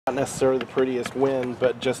Not necessarily the prettiest win,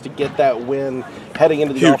 but just to get that win heading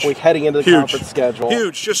into the off week, heading into the conference schedule.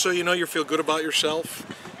 Huge, just so you know, you feel good about yourself.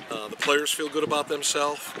 The players feel good about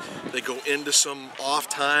themselves. They go into some off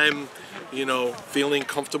time, you know, feeling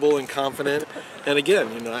comfortable and confident. And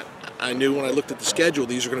again, you know, I knew when I looked at the schedule,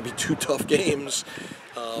 these are going to be 2 tough games,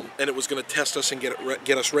 and it was going to test us and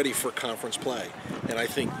get us ready for conference play. And I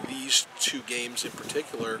think these 2 games in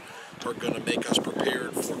particular are going to make us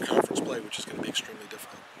prepared for conference play, which is going to be extremely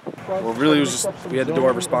difficult. Well, really, it was just we had to do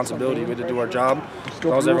our responsibility. We had to do our job. As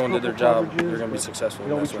long as everyone did their job, we were going to be successful.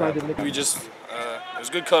 And that's what happened. We just it was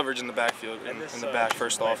good coverage in the backfield, in the back.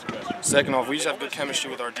 First off, second off, we just have good chemistry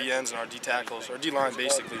with our D ends and our D tackles, our D line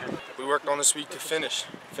basically. We worked on this week to finish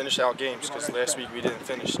out games because last week we didn't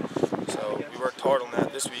finish. So we worked hard on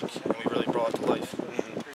that this week, and we really brought it to life.